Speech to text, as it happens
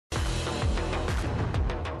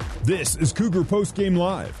This is Cougar Postgame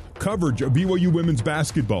Live. Coverage of BYU women's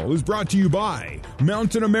basketball is brought to you by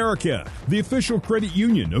Mountain America, the official credit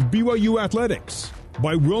union of BYU Athletics.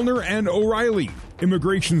 By Wilner and O'Reilly,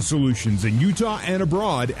 immigration solutions in Utah and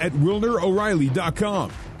abroad at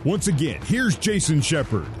WilnerO'Reilly.com. Once again, here's Jason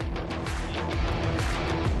Shepard.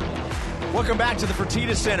 Welcome back to the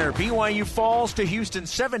Fertitta Center. BYU falls to Houston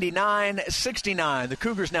 79-69. The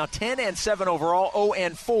Cougars now 10-7 overall,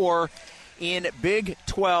 0-4 in Big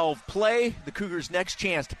 12 play. The Cougars' next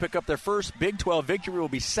chance to pick up their first Big 12 victory will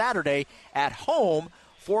be Saturday at home,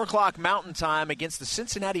 4 o'clock Mountain Time against the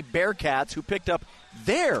Cincinnati Bearcats, who picked up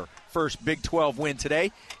their first Big 12 win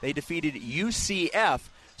today. They defeated UCF.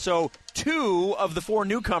 So 2 of the 4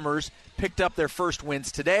 newcomers picked up their first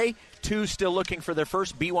wins today. 2 still looking for their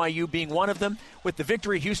first, BYU being one of them. With the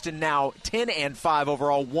victory, Houston now 10-5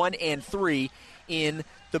 overall, 1-3 in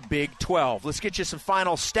the Big 12. Let's get you some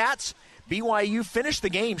final stats. BYU finished the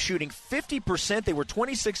game shooting 50%. They were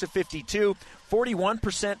 26 of 52,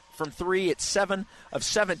 41% from 3 at 7 of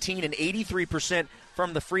 17, and 83%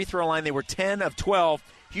 from the free throw line. They were 10 of 12.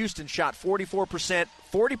 Houston shot 44%,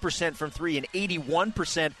 40% from 3, and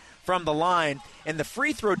 81% from the line. And the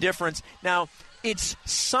free throw difference, now, it's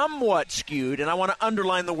somewhat skewed, and I want to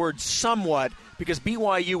underline the word somewhat, because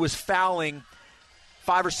BYU was fouling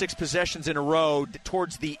 5 or 6 possessions in a row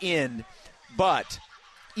towards the end. But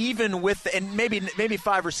even with, and maybe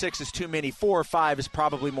 5 or 6 is too many, 4 or 5 is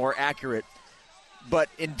probably more accurate. But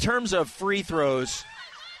in terms of free throws,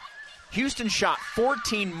 Houston shot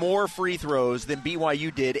 14 more free throws than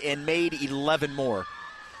BYU did and made 11 more.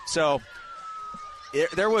 So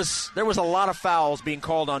there was a lot of fouls being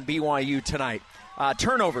called on BYU tonight.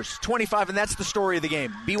 Turnovers, 25, and that's the story of the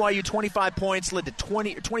game. BYU 25 points led to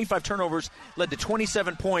 25 turnovers, led to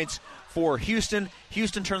 27 points for Houston.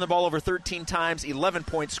 Houston turned the ball over 13 times, 11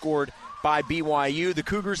 points scored by BYU. The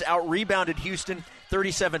Cougars out-rebounded Houston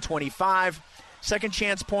 37-25. Second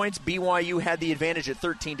chance points, BYU had the advantage at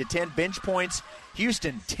 13-10. Bench points,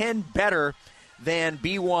 Houston 10 better than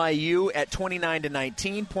BYU at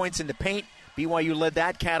 29-19. Points in the paint, BYU led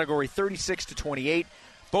that category 36-28.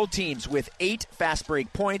 Both teams with 8 fast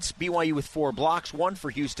break points. BYU with 4 blocks, 1 for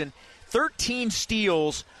Houston. 13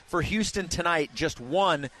 steals for Houston tonight, just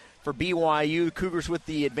 1 for BYU. The Cougars with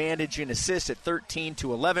the advantage in assists at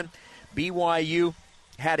 13-11. BYU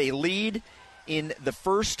had a lead in the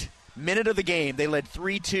first minute of the game. They led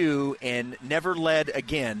 3-2 and never led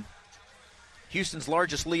again. Houston's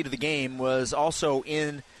largest lead of the game was also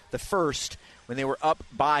in the first when they were up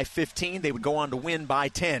by 15. They would go on to win by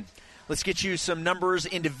 10. Let's get you some numbers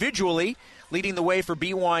individually. Leading the way for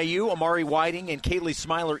BYU, Amari Whiting and Kaylee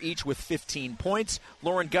Smiler each with 15 points.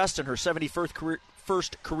 Lauren Gustin, her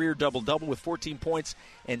 71st career double-double with 14 points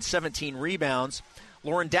and 17 rebounds.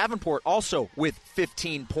 Lauren Davenport also with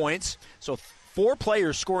 15 points. So 4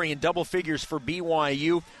 players scoring in double figures for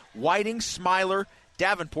BYU. Whiting, Smiler,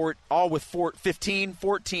 Davenport all with 15,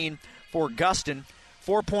 14 for Gustin.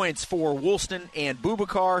 4 points for Woolston and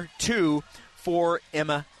Boubacar, 2 for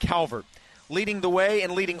Emma Calvert. Leading the way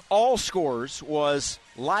and leading all scorers was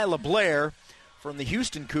Lila Blair from the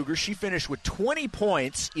Houston Cougars. She finished with 20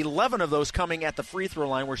 points, 11 of those coming at the free throw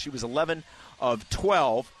line where she was 11 of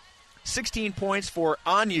 12. 16 points for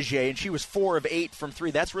Anyajé, and she was 4 of 8 from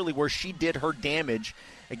 3. That's really where she did her damage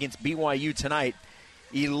against BYU tonight.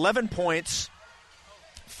 11 points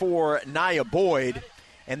for Nia Boyd,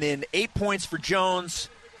 and then 8 points for Jones,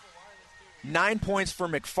 9 points for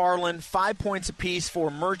McFarland, 5 points apiece for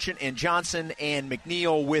Merchant and Johnson, and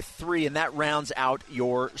McNeil with 3, and that rounds out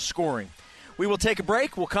your scoring. We will take a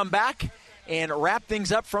break. We'll come back and wrap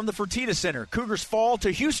things up from the Fertitta Center. Cougars fall to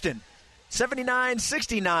Houston,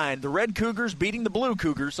 79-69. The Red Cougars beating the Blue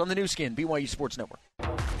Cougars on the new skin, BYU Sports Network.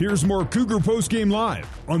 Here's more Cougar Postgame Live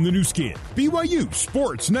on the new skin, BYU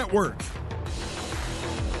Sports Network.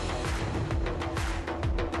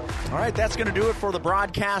 All right, that's going to do it for the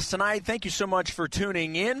broadcast tonight. Thank you so much for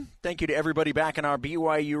tuning in. Thank you to everybody back in our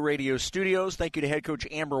BYU radio studios. Thank you to head coach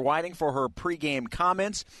Amber Whiting for her pregame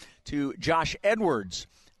comments, to Josh Edwards,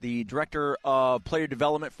 the director of player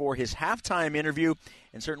development, for his halftime interview,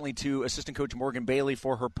 and certainly to assistant coach Morgan Bailey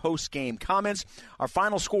for her post-game comments. Our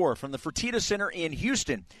final score from the Fertitta Center in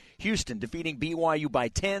Houston. Houston defeating BYU by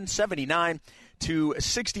 10,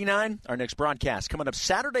 79-69. Our next broadcast coming up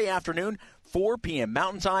Saturday afternoon, 4 p.m.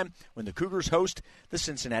 Mountain Time, when the Cougars host the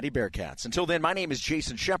Cincinnati Bearcats. Until then, my name is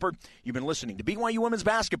Jason Shepard. You've been listening to BYU Women's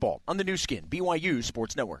Basketball on the new skin, BYU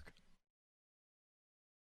Sports Network.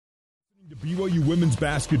 To BYU Women's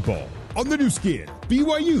Basketball on the new skin,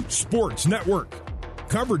 BYU Sports Network.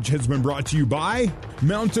 Coverage has been brought to you by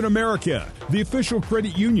Mountain America, the official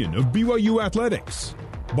credit union of BYU Athletics.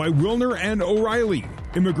 By Wilner and O'Reilly,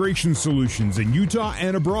 immigration solutions in Utah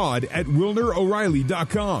and abroad at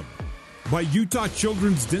WilnerO'Reilly.com. By Utah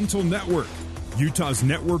Children's Dental Network, Utah's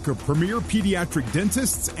network of premier pediatric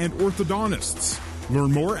dentists and orthodontists.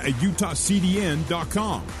 Learn more at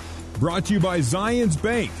utahcdn.com. Brought to you by Zions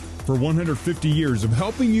Bank. For 150 years of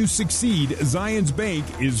helping you succeed, Zions Bank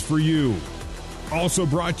is for you. Also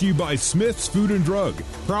brought to you by Smith's Food and Drug,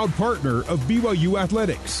 proud partner of BYU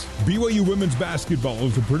Athletics. BYU Women's Basketball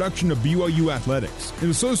is a production of BYU Athletics in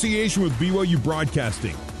association with BYU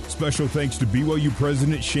Broadcasting. Special thanks to BYU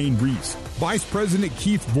President Shane Reese, Vice President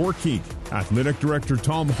Keith Vorkink, Athletic Director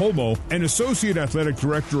Tom Homo, and Associate Athletic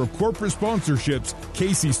Director of Corporate Sponsorships,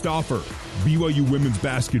 Casey Stauffer. BYU Women's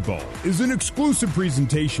Basketball is an exclusive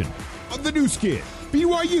presentation of the new skin,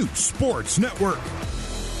 BYU Sports Network.